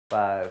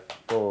5,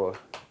 4,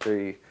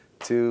 3,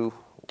 2,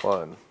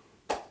 1.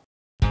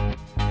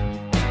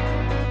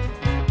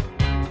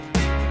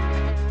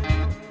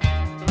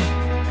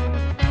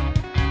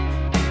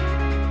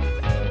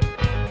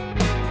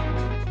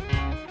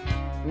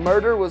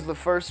 Murder was the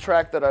first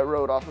track that I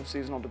wrote off of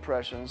Seasonal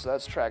Depression, so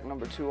that's track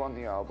number 2 on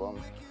the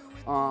album.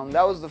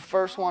 That was the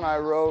first one I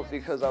wrote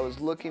because I was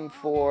looking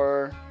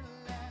for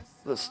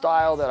the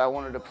style that I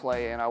wanted to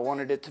play in. I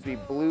wanted it to be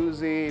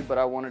bluesy, but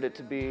I wanted it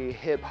to be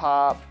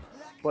hip-hop,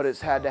 but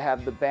it's had to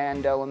have the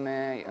band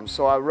element. And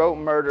so I wrote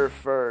Murder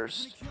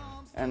first,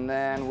 and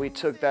then we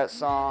took that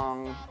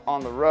song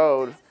on the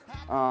road.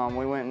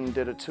 We went and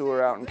did a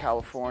tour out in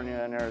California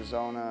and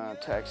Arizona,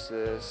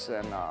 Texas,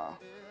 and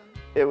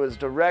it was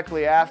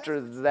directly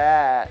after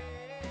that.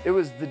 It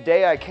was the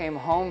day I came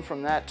home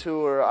from that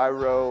tour I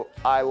wrote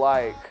I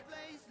Like,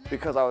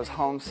 because I was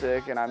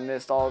homesick and I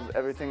missed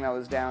everything that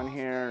was down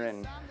here.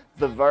 And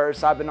the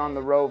verse, I've been on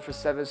the road for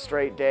 7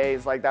 straight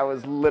days, like that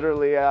was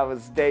literally, I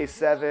was day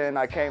 7,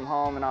 I came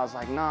home and I was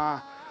like, nah,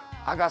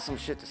 I got some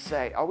shit to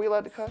say. Are we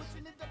allowed to cuss?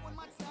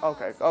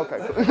 Okay, okay.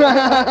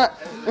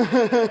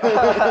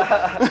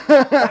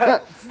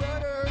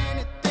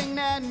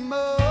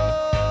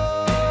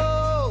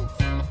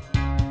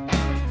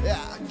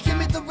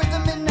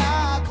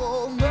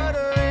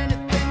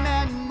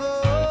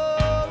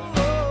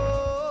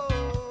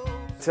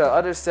 To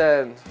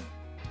understand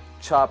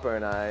Chopper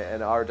and I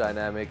and our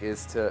dynamic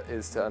is to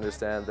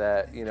understand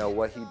that, you know,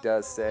 what he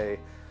does say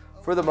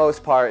for the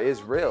most part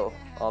is real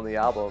on the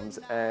albums,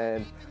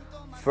 and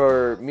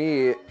for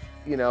me,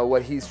 you know,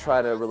 what he's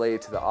trying to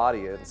relate to the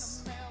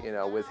audience, you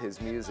know, with his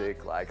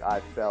music, like I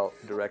felt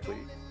directly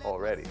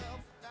already,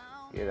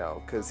 you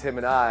know, because him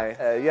and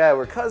I, yeah,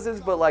 we're cousins,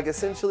 but like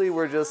essentially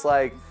we're just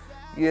like,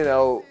 you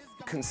know,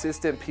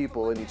 consistent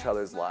people in each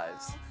other's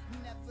lives,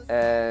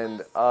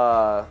 and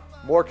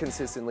more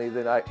consistently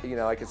than I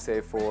could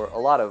say for a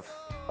lot of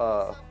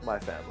my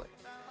family.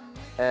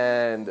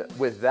 And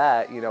with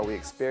that, you know, we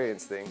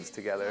experience things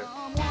together.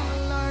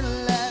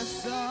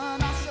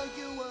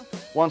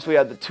 Once we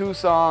had the 2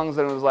 songs,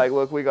 then it was like,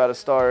 look, we got to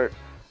start,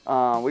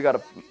 we got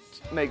to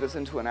make this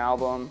into an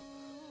album.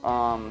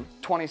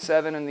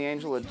 27 and the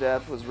Angel of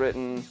Death was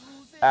written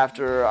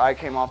after I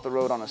came off the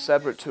road on a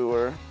separate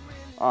tour,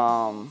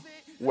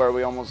 where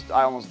I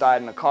almost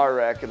died in a car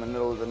wreck in the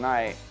middle of the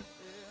night.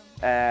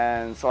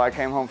 And so I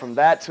came home from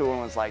that tour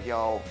and was like,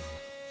 yo,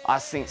 I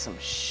seen some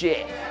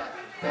shit.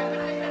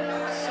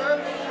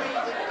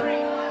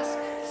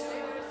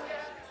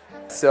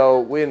 So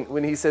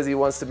when he says he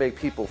wants to make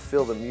people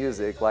feel the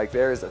music, like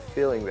there is a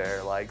feeling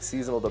there. Like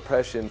Seasonal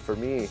Depression for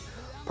me,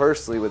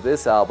 personally with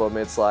this album,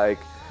 it's like,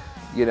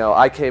 you know,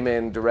 I came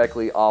in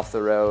directly off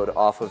the road,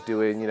 off of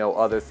doing, you know,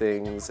 other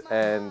things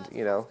and,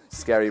 you know,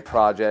 scary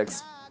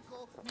projects.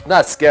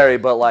 Not scary,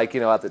 but like,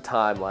 you know, at the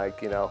time,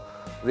 like, you know,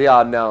 the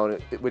unknown,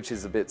 which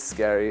is a bit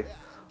scary,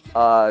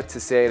 to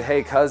saying,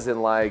 hey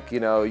cousin, like, you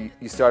know,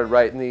 you started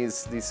writing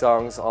these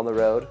songs on the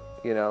road,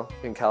 you know,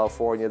 in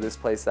California, this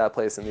place, that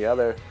place, and the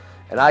other.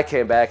 And I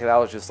came back and I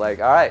was just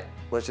like, all right,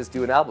 let's just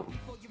do an album.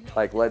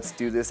 Like, let's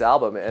do this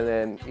album. And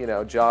then, you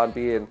know, John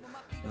being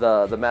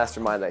the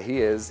mastermind that he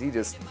is, he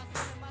just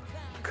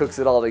cooks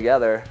it all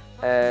together.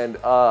 And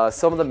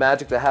some of the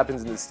magic that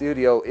happens in the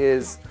studio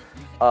is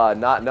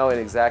not knowing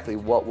exactly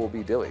what we'll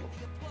be doing.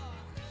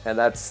 And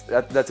that's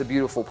a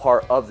beautiful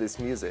part of this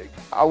music.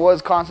 I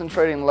was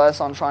concentrating less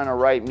on trying to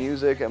write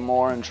music and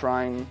more on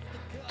trying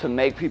to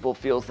make people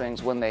feel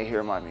things when they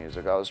hear my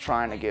music. I was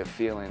trying to get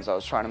feelings. I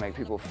was trying to make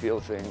people feel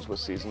things with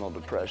Seasonal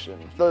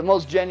Depression. The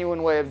most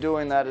genuine way of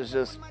doing that is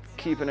just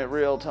keeping it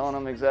real, telling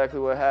them exactly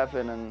what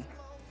happened, and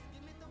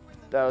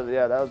that was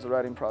the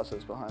writing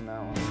process behind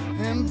that one.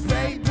 And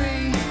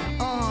baby,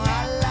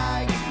 I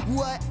like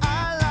what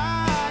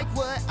I like,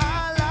 what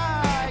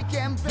I like,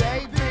 and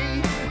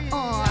baby,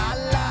 I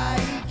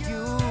like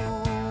you.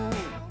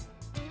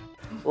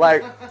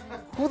 Like,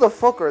 who the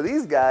fuck are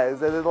these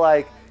guys? And then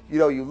like, you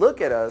know, you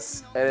look at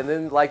us and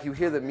then like you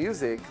hear the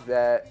music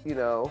that, you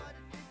know,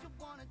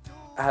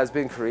 has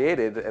been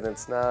created, and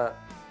it's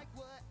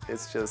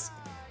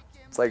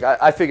like,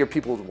 I figure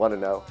people would want to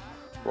know,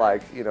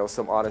 like, you know,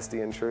 some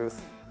honesty and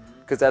truth,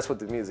 because that's what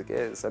the music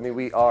is. I mean,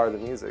 we are the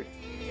music.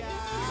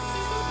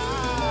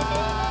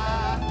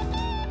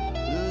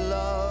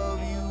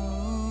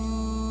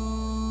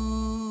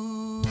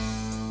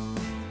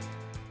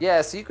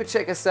 Yeah, so you could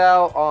check us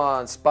out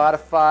on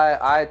Spotify,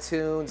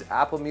 iTunes,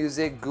 Apple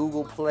Music,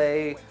 Google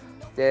Play.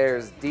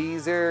 There's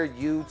Deezer,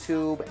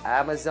 YouTube,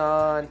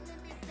 Amazon.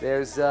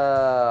 There's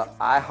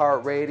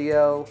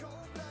iHeartRadio,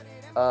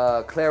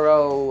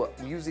 Claro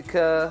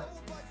Musica.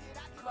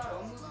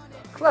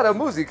 Claro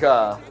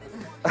Musica.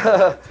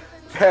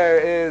 There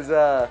is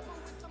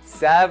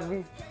Sav.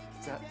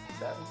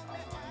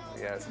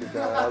 Yeah, I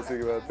was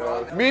thinking about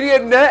that.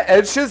 MediaNet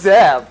and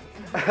Shazam.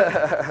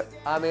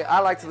 I mean,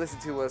 I like to listen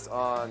to us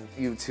on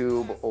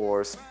YouTube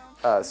or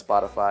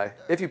Spotify,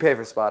 if you pay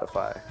for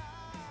Spotify.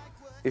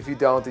 If you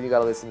don't, then you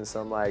gotta listen to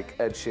some like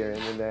Ed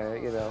Sheeran in there,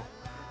 you know.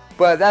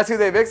 But that's who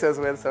they mix us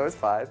with, so it's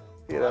fine.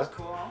 You know? That's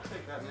cool. I'll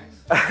take that mix.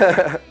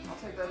 I'll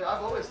take that.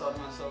 I've always thought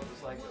of myself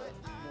as like a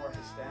more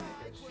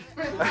Hispanic-ish.